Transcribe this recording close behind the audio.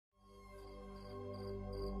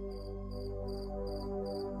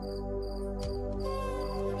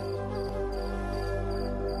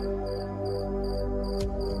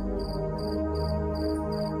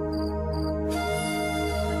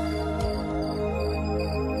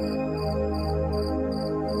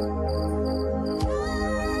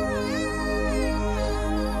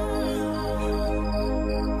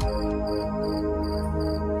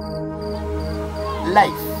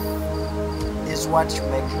Life is what you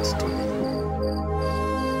make it to be.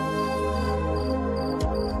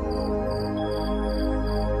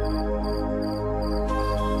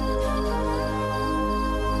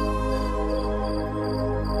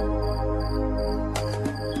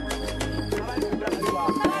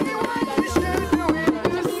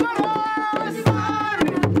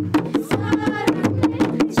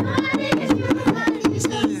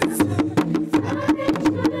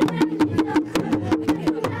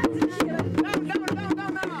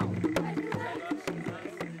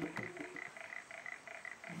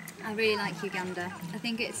 I really like Uganda. I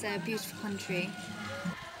think it's a beautiful country.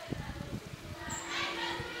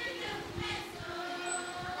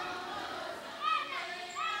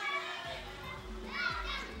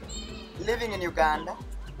 Living in Uganda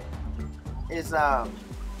is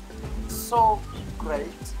so great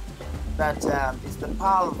that it's the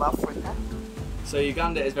pearl of Africa. So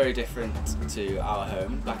Uganda is very different to our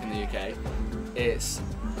home back in the UK. It's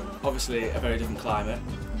obviously a very different climate,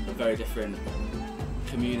 a very different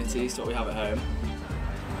communities to what we have at home.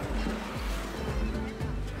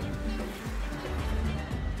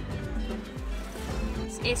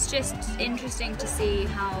 It's just interesting to see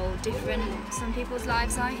how different some people's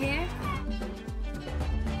lives are here.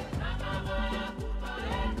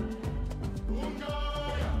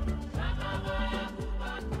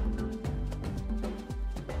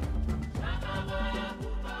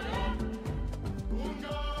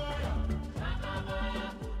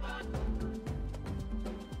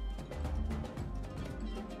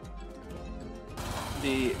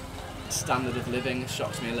 The standard of living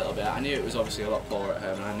shocks me a little bit. I knew it was obviously a lot poorer at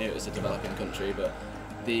home and I knew it was a developing country, but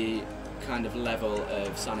the kind of level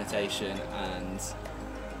of sanitation and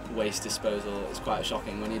waste disposal is quite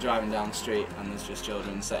shocking. When you're driving down the street and there's just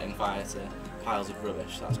children setting fire to piles of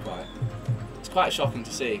rubbish, it's quite shocking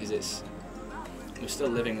to see, because we're still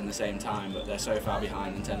living in the same time, but they're so far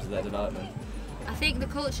behind in terms of their development. I think the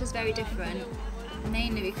culture is very different,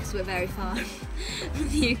 mainly because we're very far from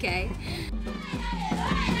the UK.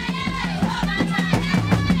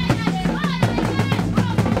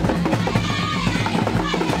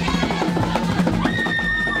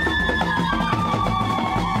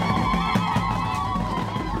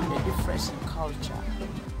 The difference in culture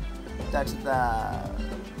that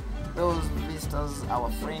those visitors,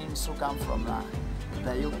 our friends who come from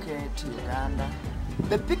the UK to Uganda,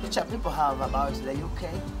 the picture people have about the UK,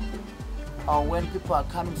 or when people are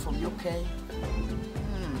coming from UK,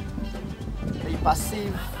 they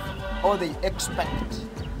perceive or they expect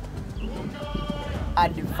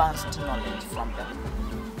advanced knowledge from them.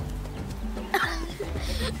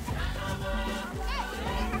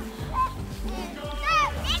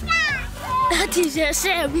 That is a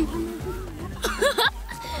shame.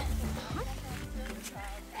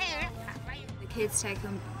 The kids take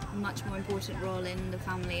a much more important role in the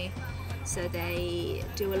family, so they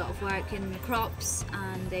do a lot of work in the crops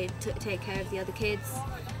and they take care of the other kids.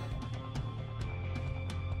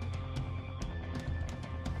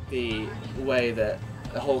 The way that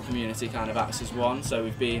the whole community kind of acts as one, so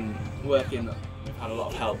we've been working, we've had a lot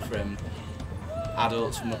of help from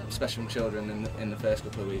adults, especially from children in the first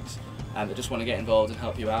couple of weeks, and they just want to get involved and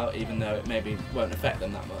help you out, even though it maybe won't affect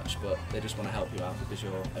them that much, but they just want to help you out because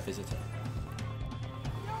you're a visitor.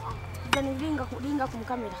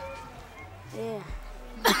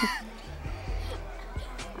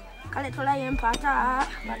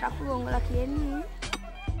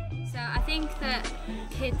 So I think that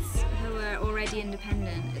kids who are already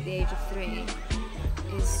independent at the age of 3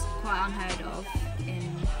 is quite unheard of in,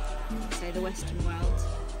 say, the Western world.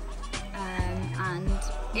 And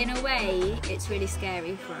in a way, it's really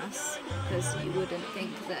scary for us, because you wouldn't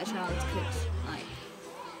think that a child could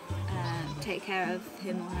take care of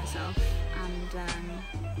him or herself,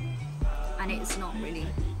 and it's not really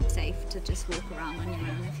safe to just walk around on your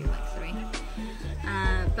own if you're like 3.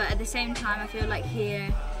 But at the same time, I feel like here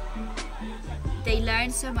they learn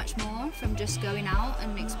so much more from just going out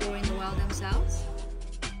and exploring the world themselves.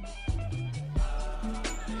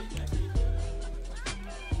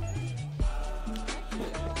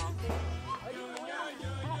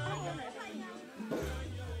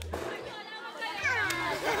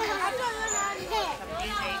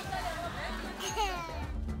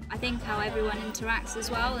 I think how everyone interacts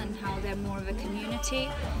as well, and how they're more of a community.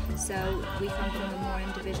 So we come from a more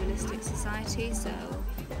individualistic society, so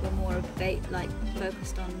we're more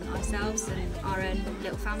focused on ourselves and our own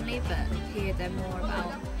little family, but here they're more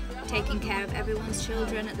about taking care of everyone's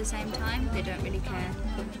children at the same time. They don't really care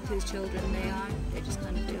whose children they are, they just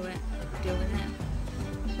kind of deal with it.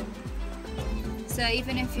 So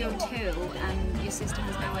even if you're 2 and your sister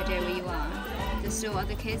has no idea where you are, there's still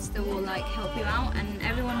other kids that will like help you out, and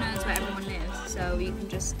everyone knows where everyone lives, so you can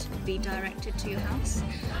just be directed to your house,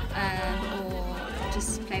 or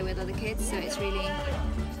just play with other kids. So it's really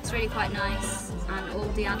quite nice, and all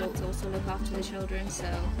the adults also look after the children, so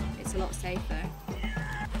it's a lot safer.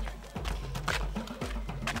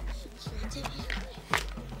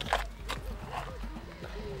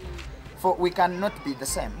 For we cannot be the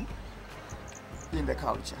same in the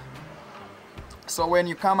culture. So when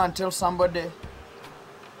you come and tell somebody,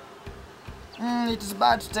 it is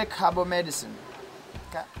bad to take herbal medicine.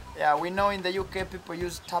 Okay? Yeah, we know in the UK people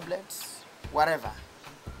use tablets, whatever.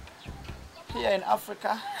 Here in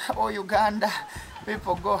Africa or Uganda,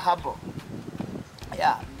 people go herbal.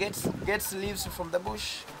 Yeah, gets leaves from the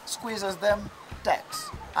bush, squeezes them,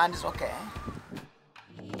 takes, and it's okay.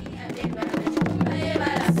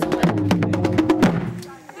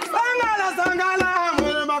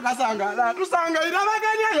 Sangala, tusanga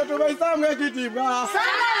irabaganya yo tubaisamwe kitibwa.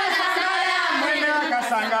 Sangala, mwene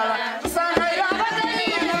wakasangala, tusanga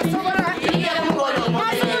irabaganya sobora iya mukolo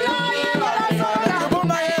mukolo.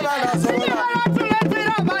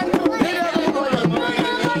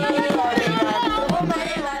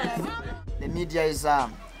 The media is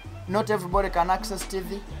not everybody can access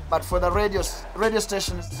TV, but for the radio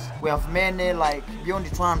stations we have many, like beyond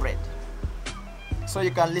 200. So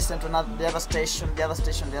you can listen to the other station, the other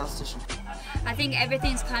station, the other station. I think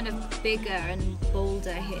everything's kind of bigger and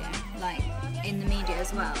bolder here, like in the media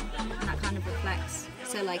as well, and that kind of reflects.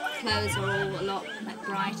 So like clothes are all a lot like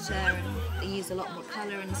brighter, and they use a lot more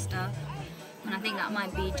colour and stuff. And I think that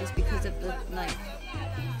might be just because of the like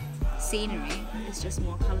scenery is just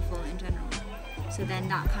more colourful in general. So then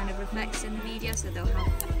that kind of reflects in the media. So they'll have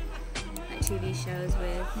like TV shows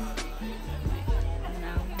with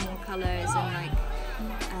more colours and like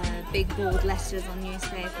big bold letters on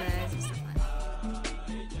newspapers and stuff like that.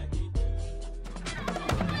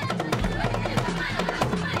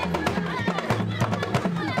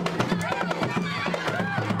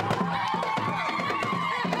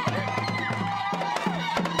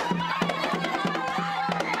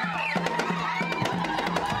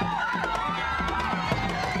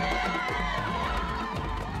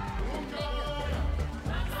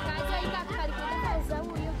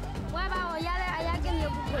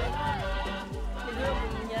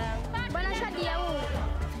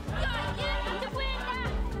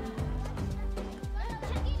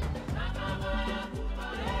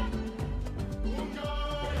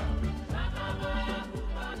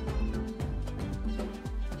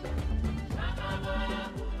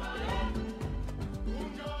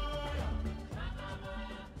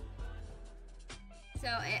 So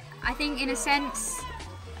I think in a sense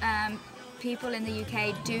people in the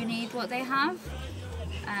UK do need what they have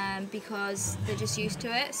because they're just used to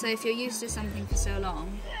it. So if you're used to something for so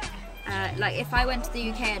long, like if I went to the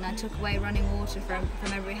UK and I took away running water from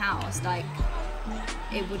every house, like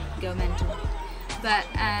it would go mental. But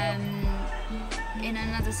in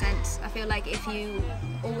another sense, I feel like if you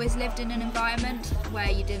always lived in an environment where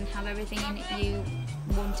you didn't have everything you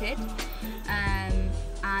wanted,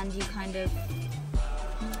 and you kind of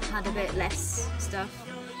had a bit less stuff,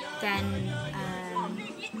 then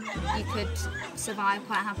you could survive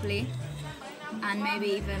quite happily and maybe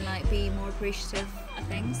even like be more appreciative of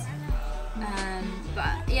things.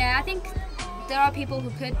 But yeah, I think there are people who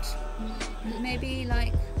could maybe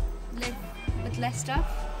like live with less stuff,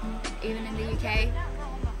 even in the UK.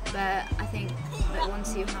 But I think that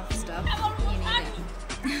once you have stuff, you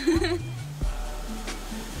need it.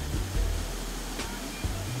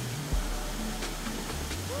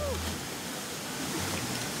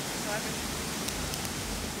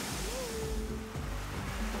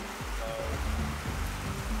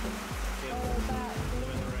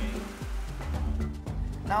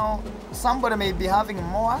 Now, somebody may be having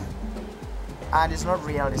more and it's not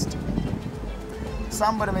realistic.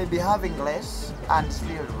 Somebody may be having less and it's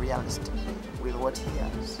really realistic with what he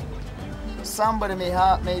has. Somebody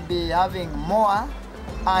may be having more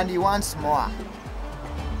and he wants more.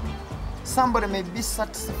 Somebody may be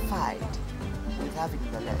satisfied with having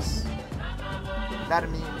the less. That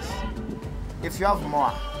means if you have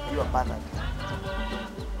more, you are better.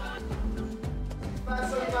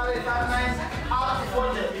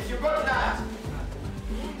 If you got that,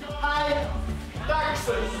 high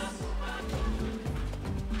taxes.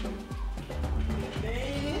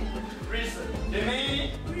 The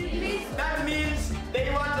main reason. That means they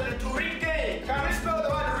wanted to regain. Can we spell the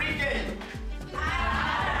word regain?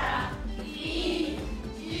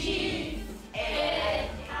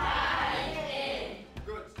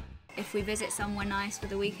 If if we visit somewhere nice for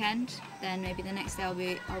the weekend, then maybe the next day I'll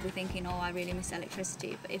be thinking, oh, I really miss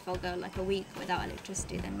electricity. But if I'll go like a week without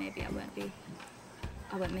electricity, then maybe I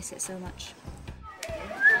won't miss it so much.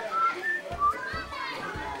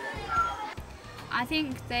 I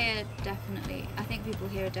think people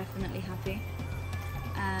here are definitely happy.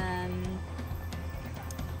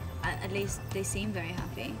 At least they seem very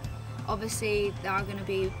happy. Obviously, there are going to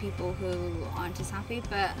be people who aren't as happy,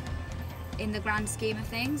 but in the grand scheme of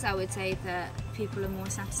things, I would say that people are more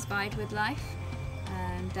satisfied with life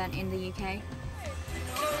than in the UK.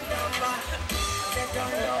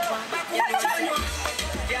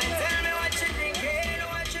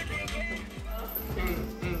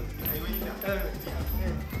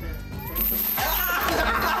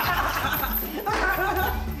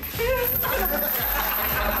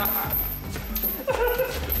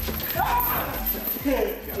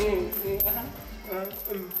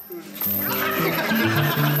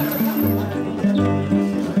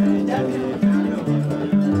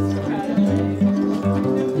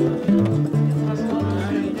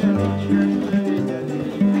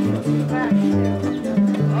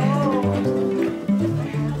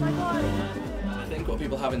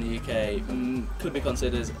 Have in the UK could be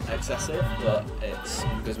considered excessive, but it's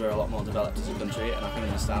because we're a lot more developed as a country, and I can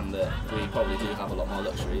understand that we probably do have a lot more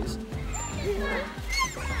luxuries.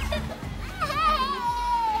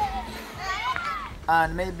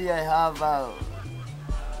 And maybe I'm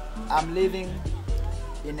living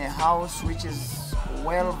in a house which is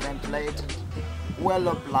well ventilated,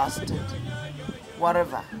 well blasted,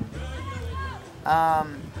 whatever.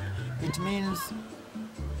 It means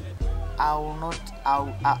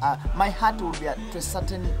my heart will be at a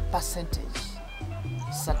certain percentage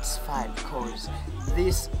satisfied, because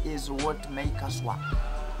this is what makes us work.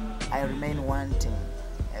 I remain wanting,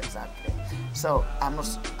 exactly. So I'm not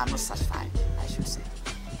satisfied, I should say.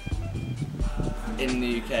 In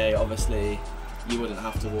the UK, obviously, you wouldn't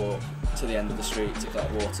have to walk to the end of the street to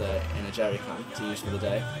collect water in a jerry can to use for the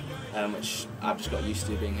day, which I've just got used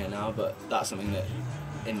to being here now, but that's something that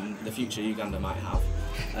in the future Uganda might have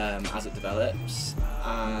as it develops.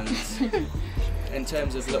 And in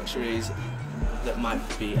terms of luxuries that might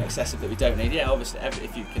be excessive that we don't need, yeah, obviously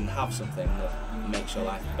if you can have something that makes your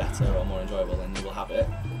life better or more enjoyable, then you will have it.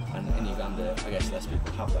 And in Uganda, I guess less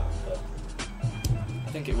people have that, but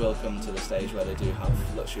I think it will come to the stage where they do have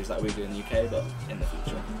luxuries like we do in the UK, but in the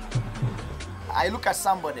future. I look at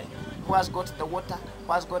somebody who has got the water,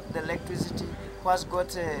 who has got the electricity, who has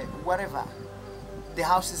got whatever. The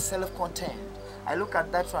house is self-contained. I look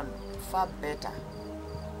at that one far better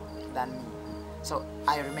than me. So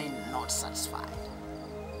I remain not satisfied.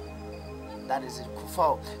 That is it.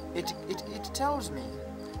 For it tells me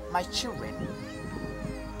my children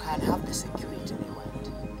can have the security they want.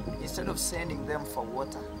 Instead of sending them for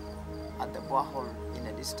water at the borehole in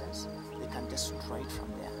a distance, they can just draw it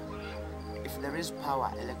from there. If there is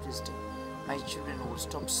power, electricity, my children will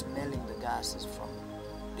stop smelling the gases from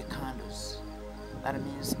the candles. That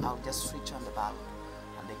means I'll just switch on the bulb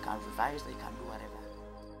and they can revise, they can do whatever.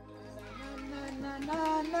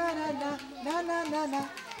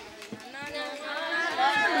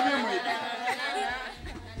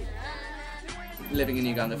 Living in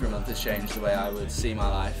Uganda for a month has changed the way I would see my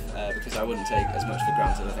life, because I wouldn't take as much for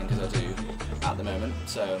granted, I think, as I do at the moment.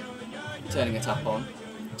 So turning a tap on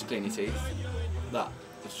to clean your teeth,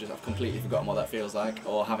 I've completely forgotten what that feels like,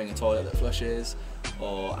 or having a toilet that flushes,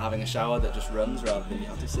 or having a shower that just runs rather than you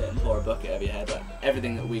have to sit and pour a bucket over your head. Like,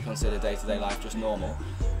 everything that we consider day-to-day life just normal,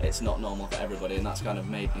 it's not normal for everybody, and that's kind of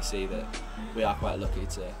made me see that we are quite lucky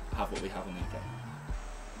to have what we have in the UK.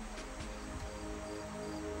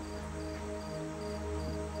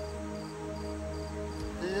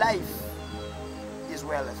 Life is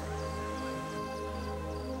well worth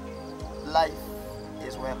it. Life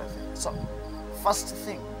is well worth it. So, first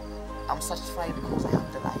thing, I'm satisfied because I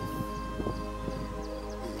have the life.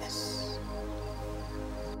 Yes.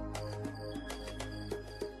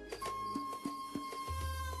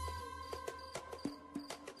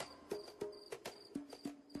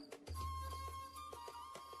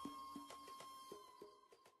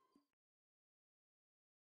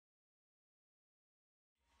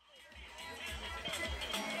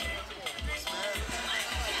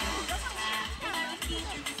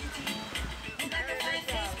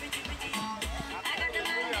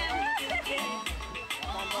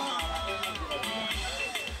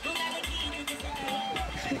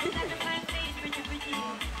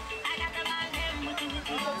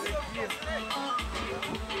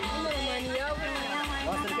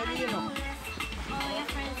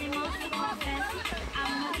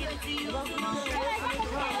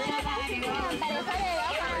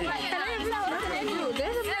 Hello.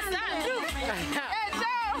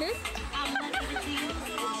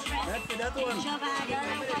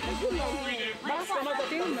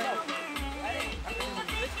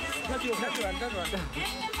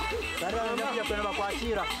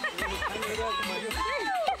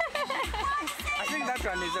 I think that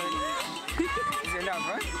one is enough,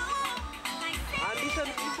 right?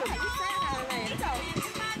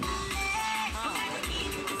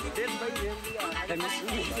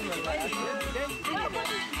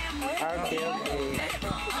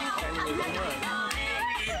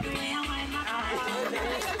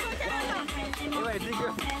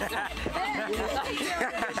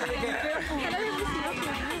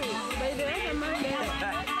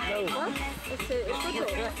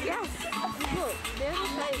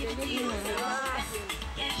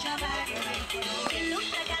 It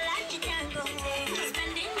looks like a lucky tango.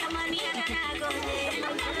 Spending the money I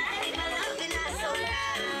gotta go.